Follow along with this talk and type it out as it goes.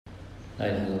لا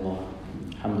إله إلا الله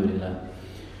الحمد لله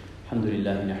الحمد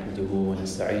لله نحمده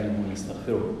ونستعينه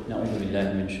ونستغفره نعوذ بالله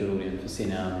من شرور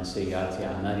أنفسنا ومن سيئات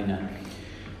أعمالنا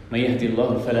من يهدي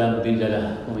الله فلا مضل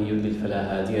له ومن يضلل فلا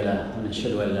هادي له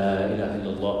ونشهد أن لا إله إلا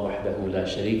الله وحده لا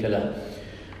شريك له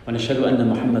ونشهد أن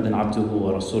محمدا عبده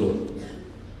ورسوله.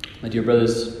 My dear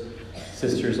brothers,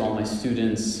 sisters, all my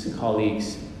students,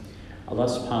 colleagues, Allah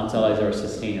subhanahu wa ta'ala is our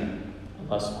sustainer.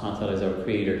 Allah subhanahu wa ta'ala is our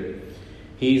creator.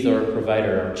 He is our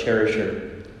provider, our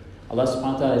cherisher. Allah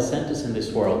subhanahu wa ta'ala has sent us in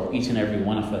this world, each and every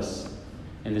one of us,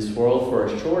 in this world for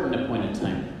a short and appointed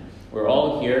time. We're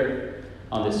all here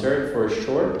on this earth for a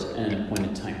short and an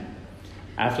appointed time.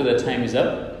 After that time is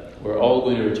up, we're all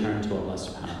going to return to Allah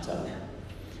subhanahu wa ta'ala.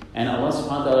 And Allah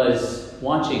subhanahu wa ta'ala is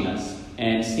watching us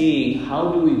and seeing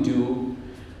how do we do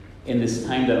in this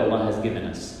time that Allah has given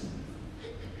us.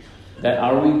 That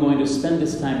are we going to spend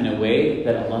this time in a way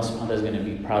that Allah subhanahu wa ta'ala is going to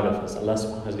be proud of us, Allah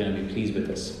subhanahu wa ta'ala is going to be pleased with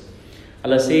us.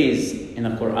 Allah says in the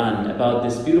Quran about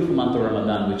this beautiful month of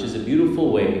Ramadan, which is a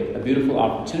beautiful way, a beautiful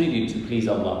opportunity to please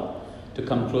Allah, to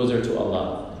come closer to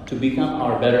Allah, to become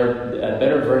a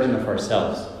better version of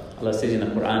ourselves. Allah says in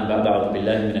the Quran, "Ba'da'udhu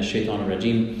billahi minash shaitanir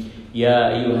rajim, ya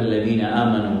ayyuhalladhina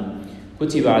amanu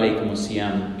kutiba alaykumus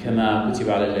siyam kama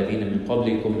kutiba alal ladhina min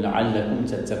qablikum la'allakum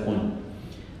tattaqun."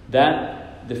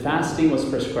 That the fasting was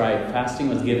prescribed, fasting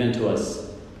was given to us.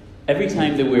 Every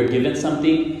time that we're given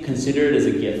something, consider it as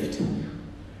a gift.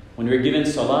 When we're given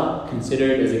salah, consider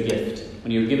it as a gift.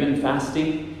 When you're given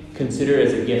fasting, consider it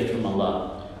as a gift from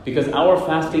Allah. Because our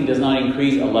fasting does not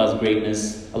increase Allah's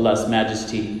greatness, Allah's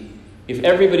majesty. If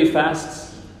everybody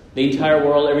fasts, the entire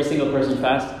world, every single person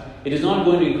fasts, it is not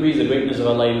going to increase the greatness of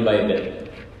Allah even by a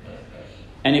bit.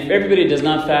 And if everybody does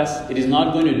not fast, it is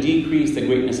not going to decrease the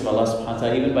greatness of Allah subhanahu wa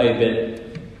ta'ala even by a bit.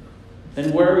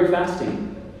 Then where are we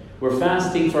fasting? We're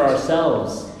fasting for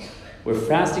ourselves. We're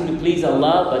fasting to please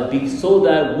Allah, but so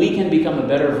that we can become a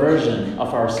better version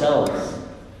of ourselves.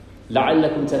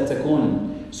 لَعَلَّكُمْ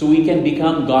تَتَّقُونَ. So we can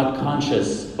become God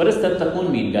conscious. What does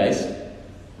tattaqun mean, guys?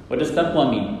 What does taqwa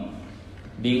mean?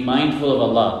 Being mindful of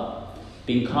Allah,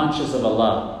 being conscious of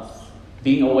Allah,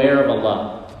 being aware of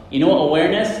Allah. You know,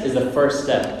 awareness is the first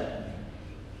step.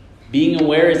 Being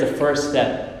aware is the first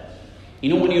step. You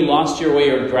know when you lost your way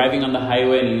or driving on the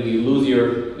highway and you lose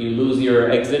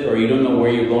your exit or you don't know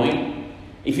where you're going?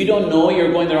 If you don't know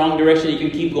you're going the wrong direction, you can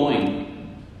keep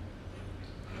going.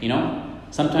 You know?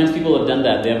 Sometimes people have done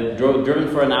that. They have driven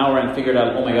for an hour and figured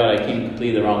out, oh my God, I came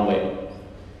completely the wrong way.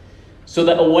 So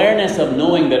the awareness of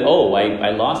knowing that, oh,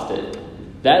 I lost it.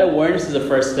 That awareness is the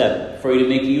first step for you to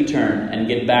make a U-turn and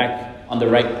get back on the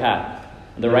right path,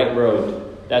 on the right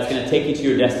road. That's going to take you to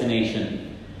your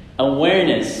destination.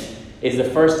 Awareness is the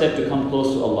first step to come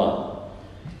close to Allah.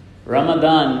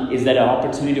 Ramadan is that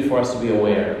opportunity for us to be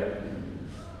aware,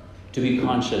 to be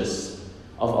conscious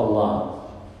of Allah.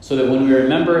 So that when we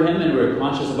remember Him and we're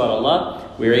conscious about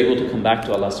Allah, we're able to come back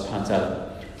to Allah subhanahu wa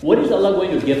ta'ala. What is Allah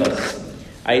going to give us?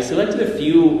 I selected a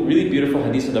few really beautiful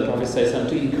hadiths of the Prophet ﷺ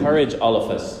to encourage all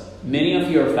of us. Many of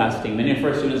you are fasting, many of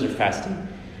our students are fasting.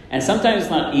 And sometimes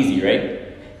it's not easy, right?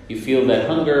 You feel that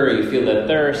hunger, you feel that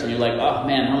thirst, and you're like, oh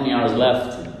man, how many hours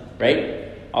left?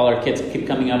 Right? All our kids keep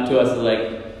coming up to us and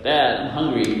like, Dad, I'm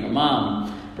hungry, or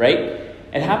Mom, right?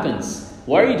 It happens.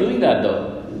 Why are you doing that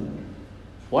though?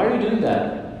 Why are you doing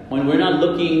that? When we're not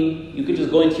looking, you could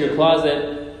just go into your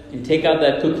closet and take out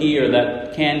that cookie or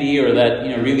that candy or that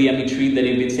really yummy treat that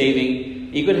you've been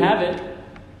saving. You could have it.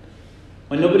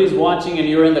 When nobody's watching and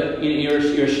you're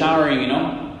you're showering,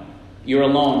 you're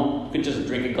alone, you could just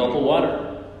drink a gulp of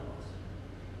water.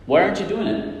 Why aren't you doing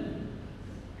it?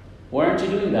 Why aren't you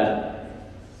doing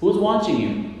that? Who's watching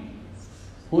you?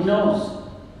 Who knows?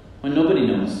 When nobody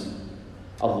knows.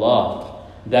 Allah.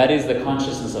 That is the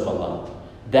consciousness of Allah.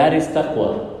 That is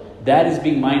taqwa. That is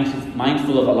being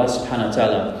mindful of Allah subhanahu wa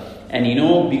ta'ala.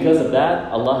 And because of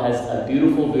that, Allah has a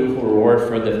beautiful, beautiful reward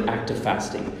for the act of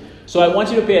fasting. So I want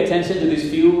you to pay attention to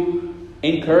these few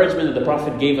encouragement that the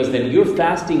Prophet gave us, that you're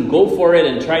fasting, go for it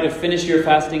and try to finish your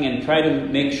fasting and try to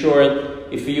make sure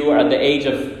if you are at the age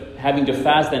of having to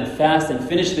fast and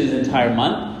finish this entire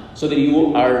month, so that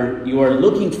you are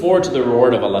looking forward to the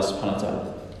reward of Allah subhanahu wa ta'ala.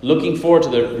 Looking forward to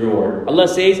the reward. Allah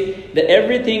says that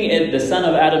everything the son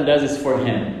of Adam does is for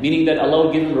him, meaning that Allah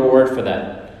will give him reward for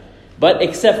that. But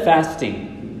except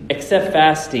fasting.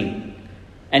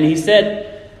 And He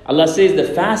said, Allah says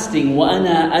the fasting,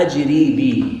 وَأَنَا أَجْرِي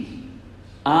بِي.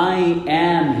 I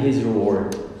am His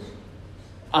reward.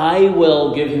 I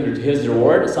will give him His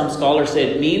reward. Some scholars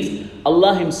say it means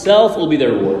Allah Himself will be the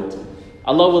reward.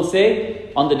 Allah will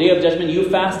say, on the day of judgment, you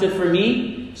fasted for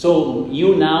me, so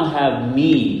you now have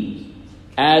me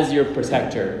as your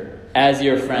protector. as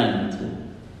your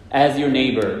friend, as your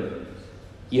neighbor.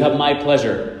 You have my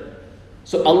pleasure.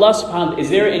 So Allah subhanahu wa ta'ala,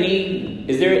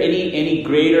 is there any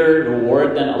greater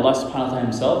reward than Allah subhanahu wa ta'ala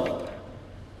himself?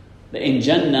 In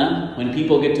Jannah, when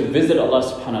people get to visit Allah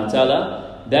subhanahu wa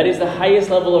ta'ala, that is the highest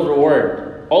level of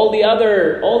reward. All the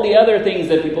other things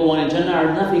that people want in Jannah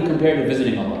are nothing compared to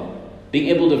visiting Allah. Being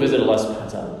able to visit Allah subhanahu wa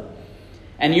ta'ala.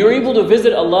 And you're able to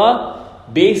visit Allah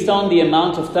based on the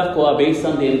amount of taqwa, based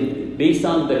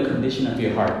on the condition of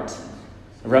your heart.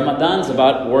 Ramadan is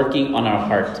about working on our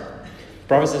heart. The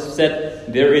Prophet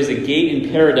said there is a gate in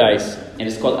paradise, and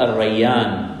it's called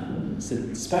Ar-Rayyan. It's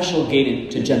a special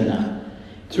gate to Jannah,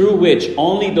 through which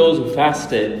only those who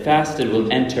fasted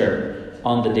will enter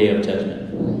on the Day of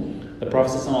Judgment. The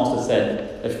Prophet also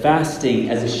said that fasting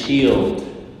as a shield,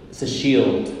 it's a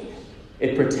shield.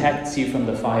 It protects you from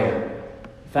the fire.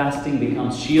 Fasting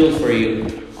becomes shield for you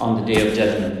on the Day of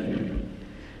Judgment.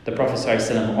 The Prophet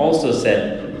ﷺ also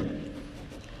said,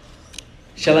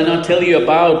 shall I not tell you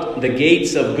about the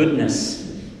gates of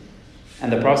goodness?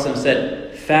 And the Prophet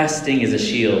said, fasting is a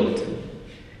shield.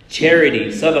 Charity,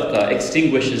 sadaqah,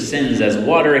 extinguishes sins as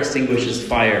water extinguishes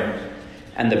fire.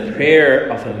 And the prayer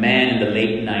of a man in the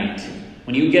late night.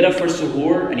 When you get up for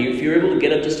suhoor, and if you're able to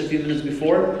get up just a few minutes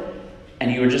before,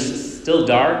 and you're just still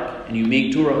dark, and you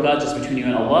make 2 rak'ah just between you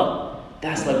and Allah,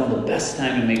 that's like one of the best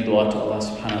time to make dua to Allah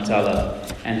subhanahu wa ta'ala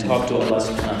and talk to Allah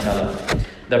subhanahu wa ta'ala.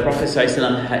 The Prophet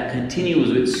ﷺ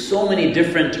continues with so many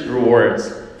different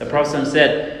rewards. The Prophet ﷺ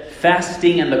said,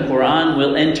 fasting and the Quran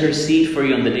will intercede for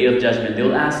you on the Day of Judgment. They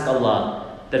will ask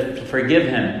Allah to forgive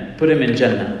him, put him in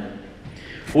Jannah.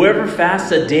 Whoever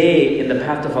fasts a day in the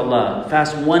path of Allah,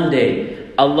 fast one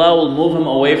day, Allah will move him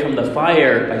away from the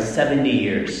fire by 70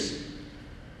 years.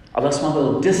 Allah subhanahu wa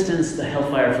ta'ala will distance the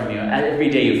hellfire from you every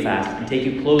day you fast and take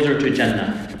you closer to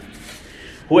Jannah.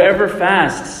 Whoever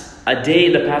fasts a day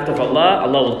in the path of Allah,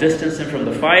 Allah will distance him from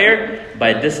the fire by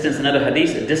a distance, another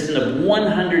hadith, a distance of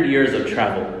 100 years of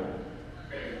travel.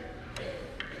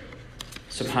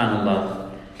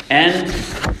 Subhanallah. And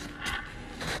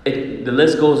the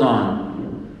list goes on.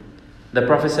 The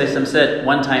Prophet ﷺ said,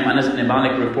 one time Anas ibn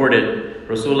Malik reported,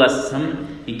 Rasulullah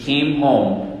ﷺ, he came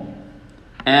home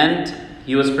and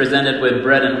he was presented with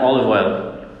bread and olive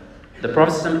oil. The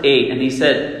Prophet ﷺ ate and he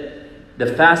said, the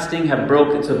fasting have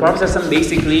broken. So the Prophet ﷺ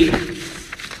basically,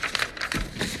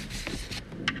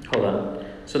 hold on.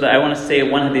 So that I want to say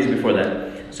one hadith before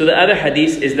that. So the other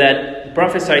hadith is that the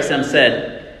Prophet ﷺ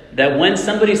said that when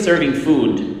somebody's serving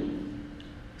food,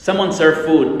 someone served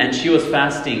food and she was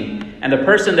fasting, and the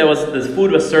person that the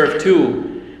food was served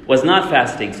to was not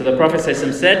fasting. So the Prophet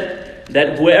ﷺ said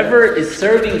that whoever is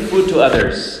serving food to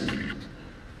others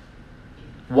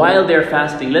while they're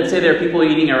fasting, let's say there are people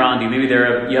eating around you, maybe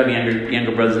you have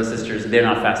younger brothers and sisters, they're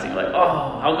not fasting. Like,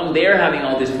 oh, how come they're having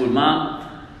all this food, Mom?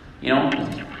 You know,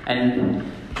 and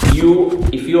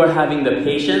if you are having the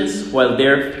patience while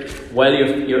they're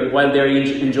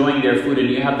enjoying their food, and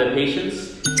you have the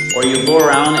patience, or you go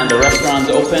around and the restaurant's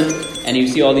open and you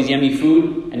see all these yummy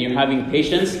food and you're having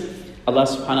patience, Allah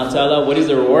subhanahu wa ta'ala, what is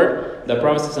the reward? The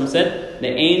Prophet said, the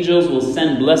angels will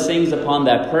send blessings upon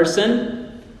that person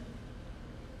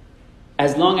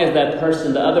as long as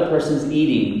the other person's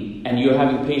eating and you're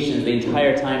having patience. The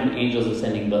entire time the angels are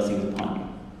sending blessings upon you.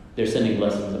 They're sending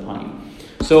blessings upon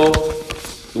you. So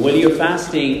when you're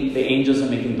fasting, the angels are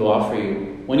making dua for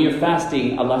you. When you're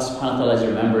fasting, Allah subhanahu wa ta'ala is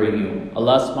remembering you.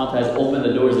 Allah subhanahu wa ta'ala has opened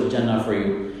the doors of Jannah for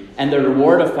you. And the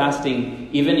reward of fasting,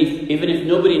 even if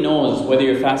nobody knows whether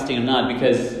you're fasting or not,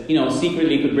 because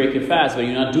secretly you could break your fast, but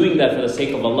you're not doing that for the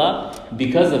sake of Allah,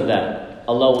 because of that,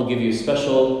 Allah will give you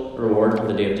special reward on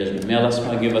the Day of Judgment. May Allah subhanahu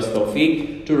wa ta'ala give us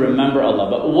tawfiq to remember Allah.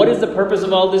 But what is the purpose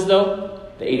of all this though?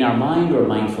 That in our mind we're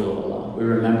mindful of Allah.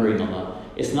 We're remembering Allah.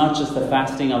 It's not just the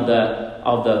fasting of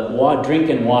the drink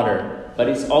and water, but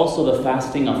it's also the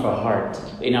fasting of our heart.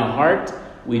 In our heart,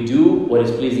 we do what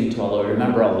is pleasing to Allah. We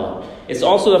remember Allah. It's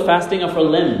also the fasting of our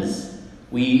limbs.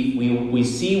 We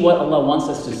see what Allah wants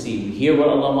us to see. We hear what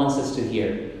Allah wants us to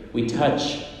hear. We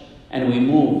touch and we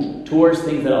move towards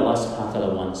things that Allah subhanahu wa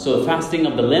ta'ala wants. So the fasting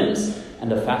of the limbs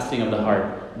and the fasting of the heart.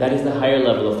 That is the higher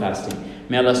level of fasting.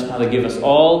 May Allah subhanahu wa ta'ala give us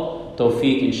all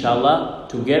tawfiq, inshallah,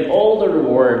 to get all the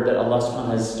reward that Allah subhanahu wa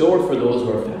ta'ala has stored for those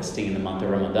who are fasting in the month of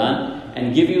Ramadan,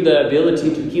 and give you the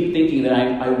ability to keep thinking that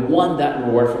I want that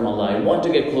reward from Allah. I want to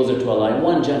get closer to Allah. I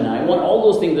want Jannah. I want all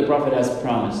those things the Prophet has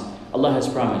promised. Allah has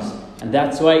promised. And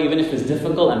that's why even if it's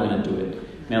difficult, I'm going to do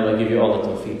it. May Allah give you all the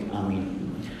tawfiq. Ameen.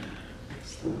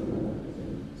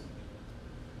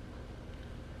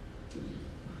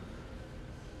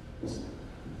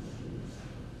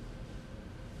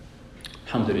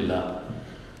 Alhamdulillah.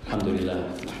 Alhamdulillah.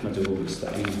 Nahmaduhu wa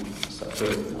nasta'inu.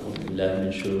 ونستغفره ونعوذ بالله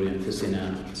من شرور أنفسنا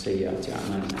وسيئات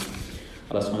أعمالنا.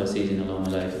 على صلى سيدنا الله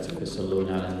وملائكته يصلون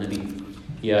على النبي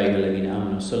يا أيها الذين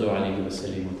آمنوا صلوا عليه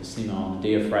وسلموا تسليما. On the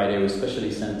day of Friday, we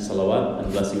especially send salawat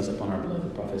and blessings upon our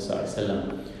beloved Prophet sallallahu alaihi wasallam.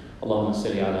 Allahumma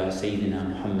salli ala Sayyidina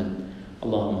Muhammad.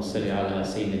 Allahumma salli ala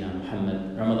Sayyidina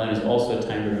Muhammad. Ramadan is also a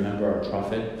time to remember our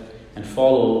Prophet and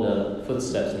follow the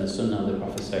footsteps and the sunnah of the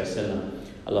Prophet sallallahu alaihi wasallam.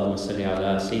 Allahumma salli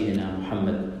ala Sayyidina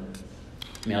Muhammad.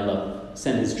 May Allah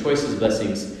send His choicest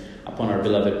blessings upon our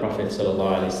beloved Prophet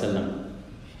sallallahu alaihi wasallam.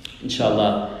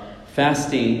 Inshallah,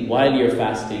 fasting, while you're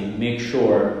fasting, make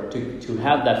sure to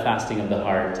have that fasting of the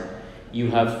heart.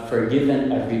 You have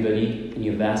forgiven everybody and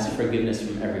you've asked forgiveness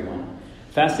from everyone.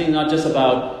 Fasting is not just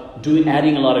about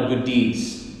adding a lot of good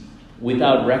deeds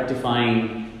without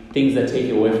rectifying things that take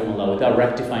you away from Allah, without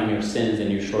rectifying your sins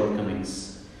and your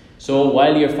shortcomings. So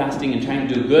while you're fasting and trying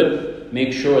to do good,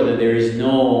 make sure that there is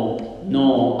no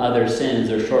other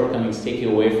sins or shortcomings take you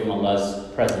away from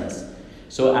Allah's presence.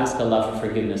 So ask Allah for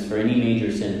forgiveness for any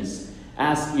major sins.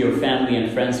 Ask your family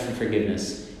and friends for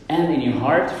forgiveness. And in your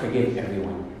heart, forgive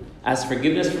everyone. Ask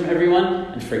forgiveness from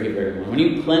everyone and forgive everyone. When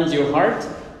you cleanse your heart,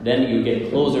 then you get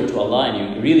closer to Allah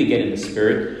and you really get in the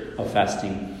spirit of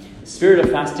fasting. The spirit of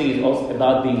fasting is also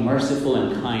about being merciful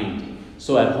and kind.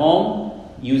 So at home,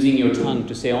 using your tongue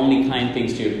to say only kind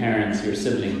things to your parents, your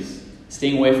siblings,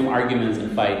 staying away from arguments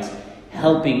and fights,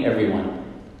 helping everyone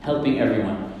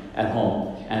at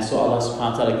home. And so Allah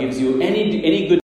subhanahu wa ta'ala gives you any good